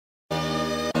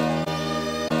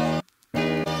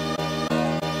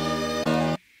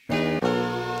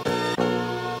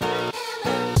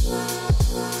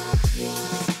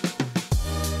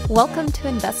Welcome to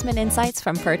Investment Insights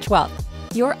from Perch Wealth,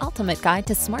 your ultimate guide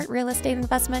to smart real estate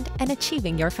investment and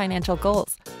achieving your financial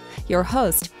goals. Your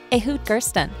host, Ehud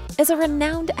Gersten, is a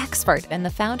renowned expert and the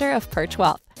founder of Perch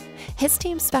Wealth. His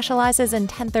team specializes in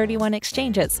 1031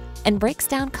 exchanges and breaks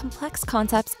down complex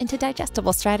concepts into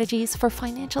digestible strategies for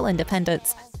financial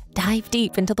independence. Dive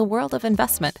deep into the world of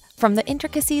investment, from the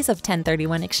intricacies of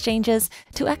 1031 exchanges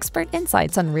to expert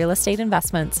insights on real estate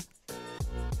investments.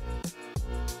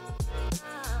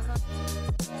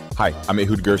 Hi, I'm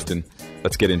Ehud Gersten.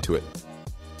 Let's get into it.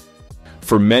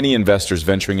 For many investors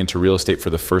venturing into real estate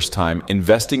for the first time,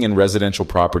 investing in residential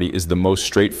property is the most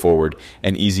straightforward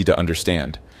and easy to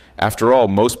understand. After all,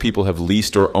 most people have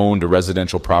leased or owned a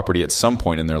residential property at some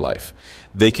point in their life.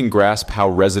 They can grasp how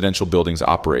residential buildings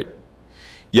operate.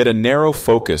 Yet a narrow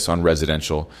focus on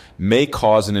residential may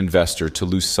cause an investor to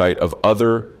lose sight of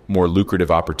other, more lucrative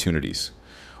opportunities.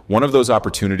 One of those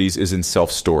opportunities is in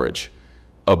self-storage,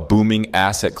 a booming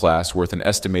asset class worth an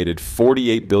estimated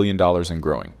 $48 billion and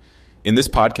growing. In this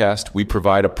podcast, we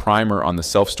provide a primer on the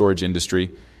self-storage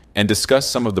industry and discuss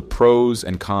some of the pros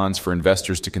and cons for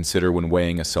investors to consider when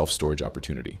weighing a self-storage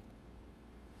opportunity.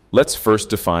 Let's first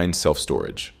define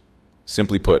self-storage.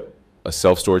 Simply put, a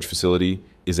self-storage facility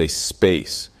is a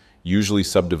space, usually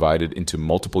subdivided into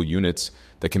multiple units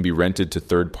that can be rented to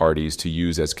third parties to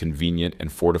use as convenient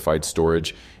and fortified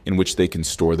storage in which they can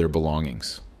store their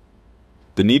belongings.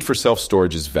 The need for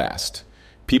self-storage is vast.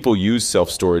 People use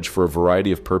self-storage for a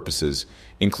variety of purposes,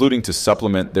 including to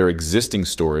supplement their existing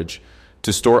storage,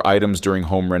 to store items during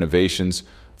home renovations,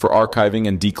 for archiving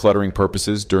and decluttering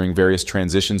purposes during various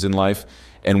transitions in life,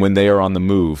 and when they are on the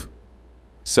move.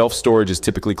 Self-storage is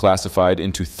typically classified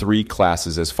into three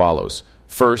classes as follows.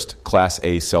 First, Class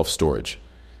A self-storage.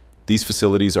 These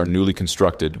facilities are newly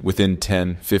constructed within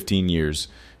 10-15 years,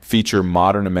 feature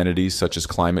modern amenities such as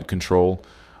climate control,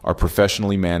 are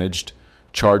professionally managed,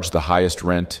 charge the highest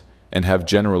rent, and have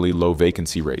generally low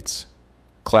vacancy rates.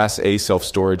 Class A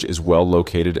self-storage is well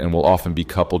located and will often be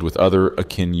coupled with other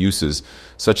akin uses,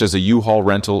 such as a U-Haul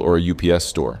rental or a UPS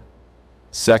store.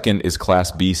 Second is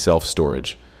Class B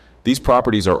self-storage. These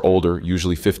properties are older,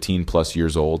 usually 15 plus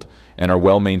years old, and are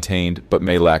well maintained but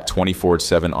may lack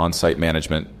 24/7 on-site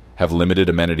management, have limited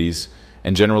amenities,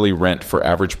 and generally rent for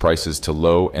average prices to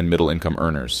low and middle income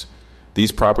earners.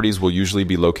 These properties will usually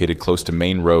be located close to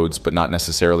main roads but not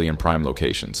necessarily in prime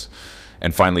locations.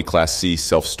 And finally, Class C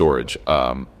self-storage.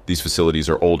 These facilities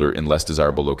are older in less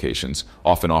desirable locations,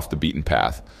 often off the beaten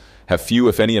path, have few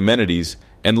if any amenities,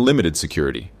 and limited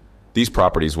security. These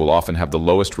properties will often have the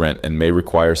lowest rent and may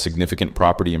require significant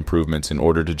property improvements in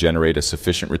order to generate a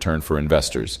sufficient return for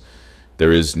investors.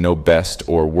 There is no best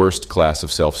or worst class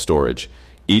of self-storage.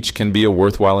 Each can be a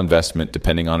worthwhile investment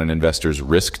depending on an investor's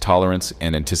risk tolerance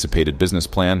and anticipated business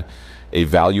plan. A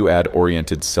value-add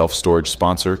oriented self-storage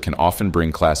sponsor can often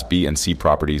bring Class B and C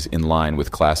properties in line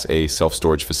with Class A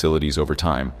self-storage facilities over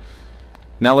time.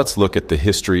 Now let's look at the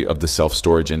history of the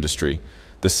self-storage industry.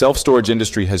 The self-storage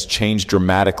industry has changed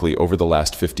dramatically over the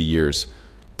last 50 years,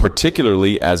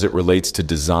 particularly as it relates to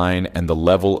design and the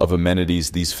level of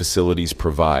amenities these facilities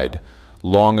provide.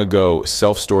 Long ago,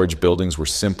 self-storage buildings were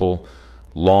simple,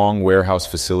 long warehouse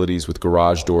facilities with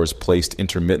garage doors placed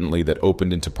intermittently that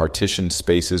opened into partitioned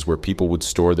spaces where people would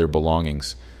store their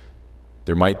belongings.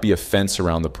 There might be a fence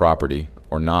around the property,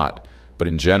 or not, but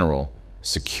in general,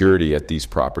 security at these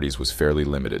properties was fairly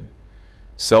limited.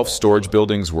 Self-storage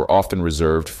buildings were often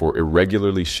reserved for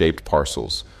irregularly shaped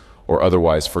parcels or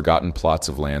otherwise forgotten plots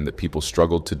of land that people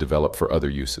struggled to develop for other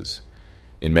uses.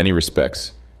 In many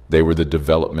respects, they were the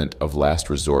development of last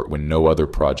resort when no other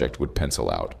project would pencil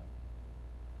out.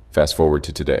 Fast forward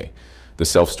to today. The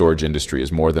self-storage industry is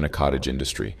more than a cottage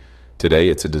industry. Today,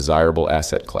 it's a desirable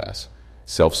asset class.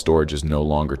 Self-storage is no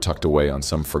longer tucked away on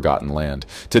some forgotten land.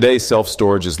 Today,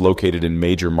 self-storage is located in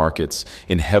major markets,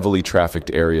 in heavily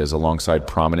trafficked areas alongside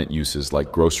prominent uses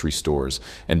like grocery stores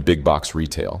and big box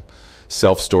retail.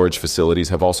 Self-storage facilities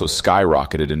have also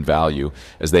skyrocketed in value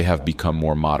as they have become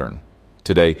more modern.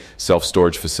 Today,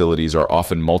 self-storage facilities are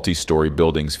often multi-story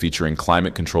buildings featuring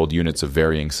climate-controlled units of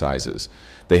varying sizes.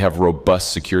 They have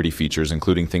robust security features,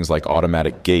 including things like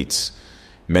automatic gates.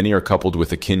 Many are coupled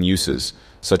with akin uses,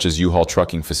 such as U-Haul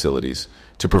trucking facilities,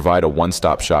 to provide a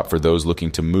one-stop shop for those looking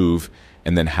to move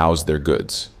and then house their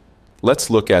goods.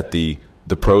 Let's look at the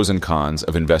pros and cons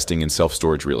of investing in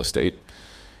self-storage real estate.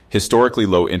 Historically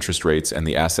low interest rates and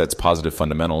the asset's positive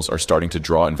fundamentals are starting to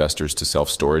draw investors to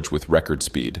self-storage with record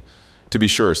speed. To be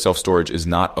sure, self-storage is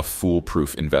not a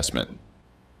foolproof investment.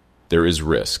 There is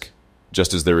risk,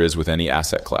 just as there is with any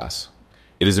asset class.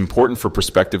 It is important for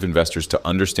prospective investors to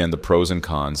understand the pros and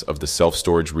cons of the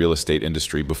self-storage real estate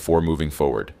industry before moving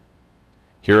forward.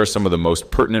 Here are some of the most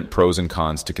pertinent pros and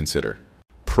cons to consider.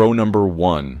 Pro number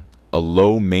 1, a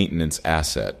low maintenance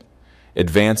asset.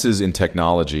 Advances in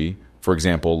technology, for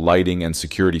example, lighting and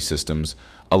security systems,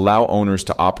 allow owners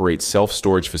to operate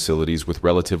self-storage facilities with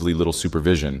relatively little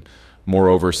supervision.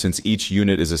 Moreover, since each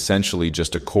unit is essentially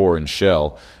just a core and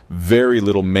shell, very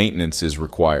little maintenance is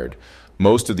required.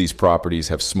 Most of these properties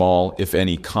have small, if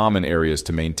any, common areas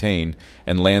to maintain,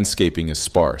 and landscaping is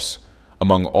sparse.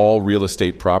 Among all real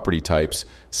estate property types,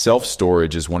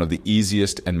 self-storage is one of the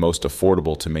easiest and most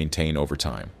affordable to maintain over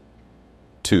time.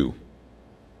 2.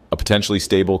 A potentially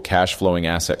stable cash-flowing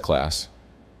asset class.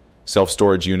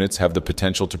 Self-storage units have the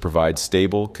potential to provide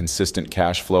stable, consistent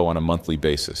cash flow on a monthly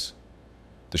basis.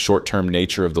 The short-term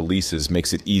nature of the leases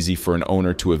makes it easy for an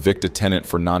owner to evict a tenant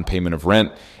for non-payment of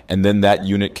rent, and then that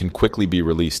unit can quickly be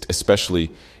released,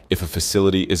 especially if a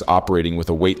facility is operating with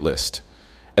a wait list.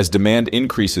 As demand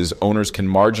increases, owners can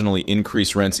marginally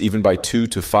increase rents even by $2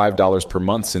 to $5 per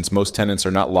month, since most tenants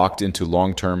are not locked into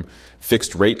long-term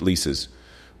fixed-rate leases.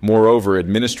 Moreover,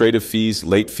 administrative fees,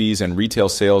 late fees, and retail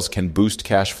sales can boost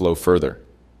cash flow further.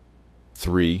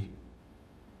 3.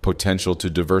 Potential to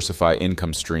diversify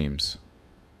income streams.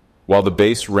 While the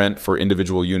base rent for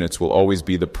individual units will always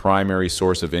be the primary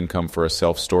source of income for a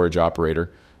self-storage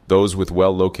operator, those with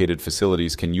well-located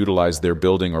facilities can utilize their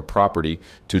building or property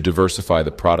to diversify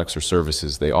the products or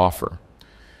services they offer.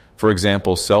 For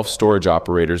example, self-storage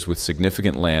operators with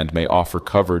significant land may offer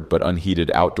covered but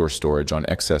unheated outdoor storage on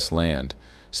excess land,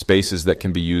 spaces that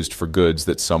can be used for goods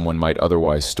that someone might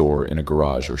otherwise store in a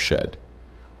garage or shed.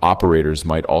 Operators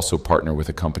might also partner with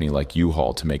a company like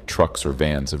U-Haul to make trucks or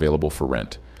vans available for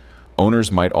rent.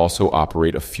 Owners might also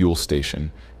operate a fuel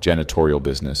station, janitorial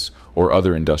business, or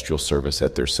other industrial service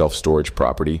at their self-storage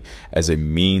property as a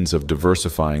means of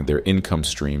diversifying their income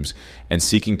streams and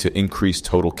seeking to increase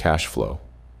total cash flow.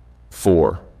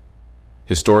 4.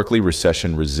 Historically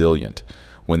recession resilient.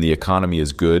 When the economy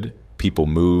is good, people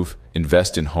move,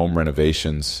 invest in home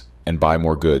renovations, and buy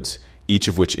more goods, each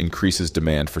of which increases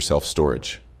demand for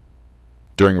self-storage.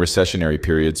 During recessionary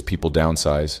periods, people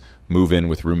downsize, move in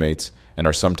with roommates, and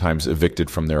are sometimes evicted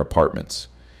from their apartments.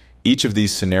 Each of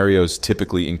these scenarios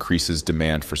typically increases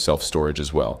demand for self-storage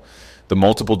as well. The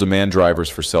multiple demand drivers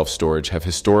for self-storage have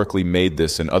historically made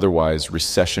this an otherwise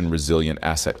recession-resilient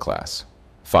asset class.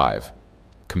 5.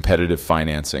 Competitive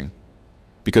financing.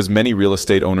 Because many real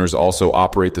estate owners also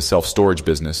operate the self-storage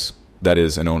business, that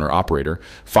is, an owner-operator,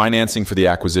 financing for the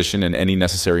acquisition and any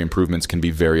necessary improvements can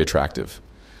be very attractive.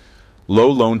 Low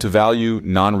loan-to-value,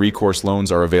 non-recourse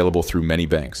loans are available through many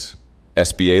banks.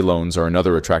 SBA loans are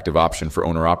another attractive option for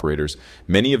owner-operators.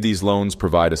 Many of these loans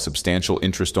provide a substantial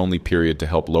interest-only period to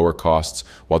help lower costs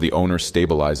while the owner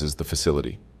stabilizes the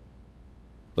facility.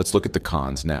 Let's look at the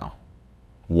cons now.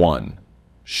 1.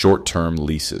 Short-term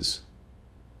leases.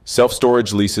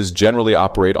 Self-storage leases generally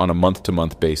operate on a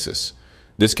month-to-month basis.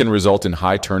 This can result in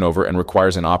high turnover and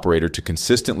requires an operator to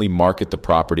consistently market the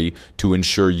property to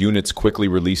ensure units quickly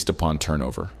released upon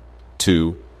turnover.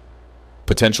 2.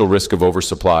 Potential risk of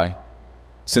oversupply.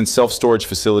 Since self-storage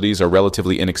facilities are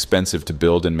relatively inexpensive to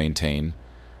build and maintain,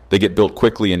 they get built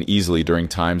quickly and easily during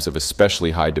times of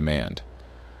especially high demand.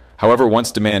 However,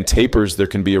 once demand tapers, there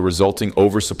can be a resulting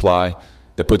oversupply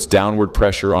that puts downward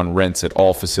pressure on rents at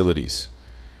all facilities.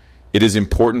 It is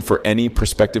important for any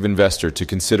prospective investor to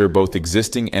consider both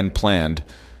existing and planned,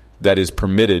 that is,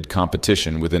 permitted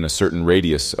competition within a certain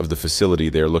radius of the facility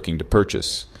they are looking to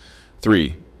purchase.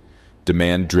 3.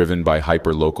 Demand driven by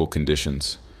hyper-local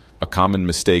conditions. A common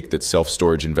mistake that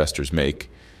self-storage investors make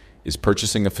is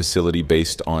purchasing a facility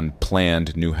based on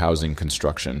planned new housing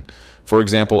construction. For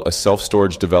example, a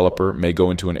self-storage developer may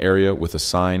go into an area with a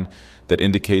sign that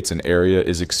indicates an area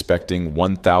is expecting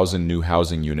 1,000 new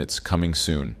housing units coming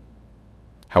soon.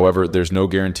 However, there's no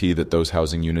guarantee that those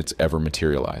housing units ever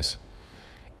materialize.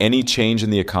 Any change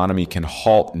in the economy can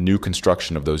halt new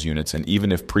construction of those units, and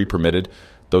even if pre-permitted,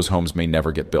 those homes may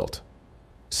never get built.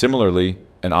 Similarly,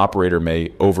 an operator may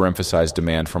overemphasize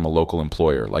demand from a local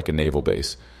employer, like a naval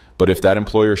base, but if that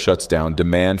employer shuts down,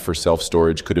 demand for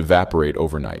self-storage could evaporate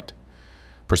overnight.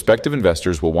 Prospective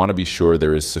investors will want to be sure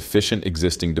there is sufficient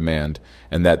existing demand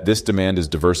and that this demand is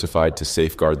diversified to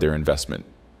safeguard their investment.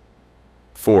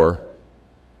 4.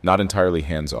 Not entirely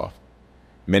hands-off.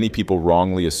 Many people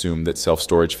wrongly assume that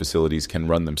self-storage facilities can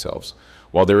run themselves.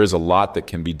 While there is a lot that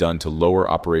can be done to lower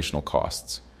operational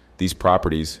costs, these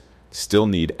properties still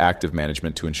need active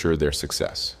management to ensure their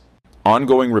success.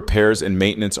 Ongoing repairs and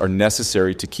maintenance are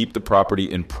necessary to keep the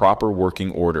property in proper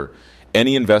working order.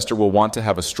 Any investor will want to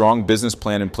have a strong business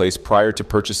plan in place prior to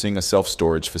purchasing a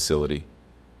self-storage facility.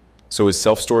 So is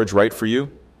self-storage right for you?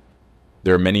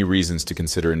 There are many reasons to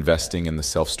consider investing in the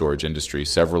self-storage industry,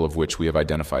 several of which we have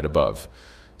identified above.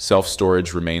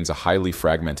 Self-storage remains a highly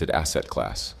fragmented asset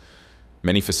class.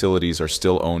 Many facilities are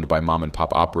still owned by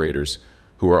mom-and-pop operators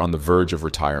who are on the verge of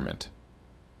retirement.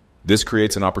 This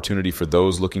creates an opportunity for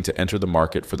those looking to enter the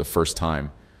market for the first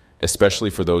time,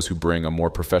 especially for those who bring a more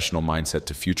professional mindset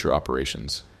to future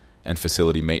operations and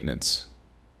facility maintenance.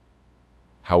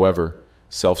 However,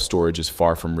 self-storage is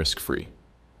far from risk-free.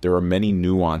 There are many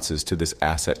nuances to this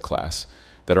asset class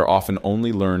that are often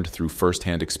only learned through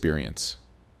first-hand experience.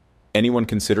 Anyone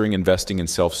considering investing in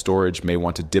self-storage may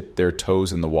want to dip their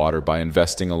toes in the water by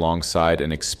investing alongside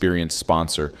an experienced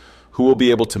sponsor who will be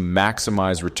able to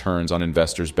maximize returns on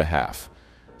investors' behalf,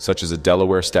 such as a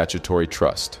Delaware Statutory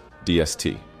Trust,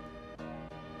 DST.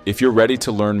 If you're ready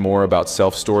to learn more about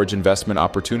self-storage investment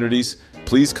opportunities,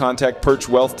 please contact Perch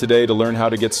Wealth today to learn how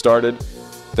to get started.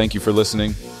 Thank you for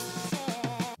listening.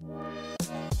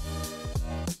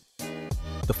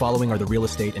 The following are the real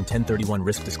estate and 1031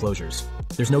 risk disclosures.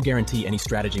 There's no guarantee any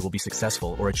strategy will be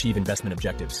successful or achieve investment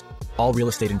objectives. All real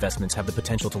estate investments have the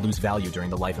potential to lose value during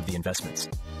the life of the investments.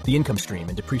 The income stream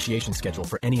and depreciation schedule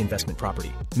for any investment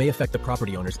property may affect the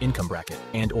property owner's income bracket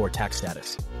and/or tax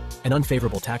status. An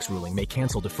unfavorable tax ruling may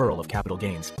cancel deferral of capital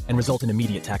gains and result in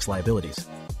immediate tax liabilities.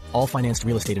 All financed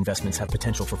real estate investments have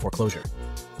potential for foreclosure.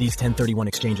 These 1031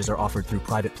 exchanges are offered through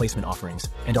private placement offerings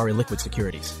and are illiquid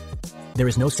securities. There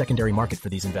is no secondary market for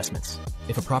these investments.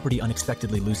 If a property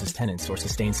unexpectedly loses tenants or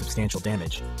sustains substantial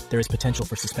damage, there is potential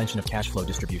for suspension of cash flow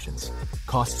distributions.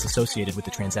 Costs associated with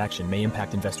the transaction may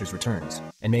impact investors' returns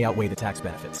and may outweigh the tax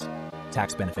benefits.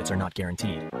 Tax benefits are not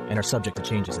guaranteed and are subject to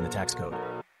changes in the tax code.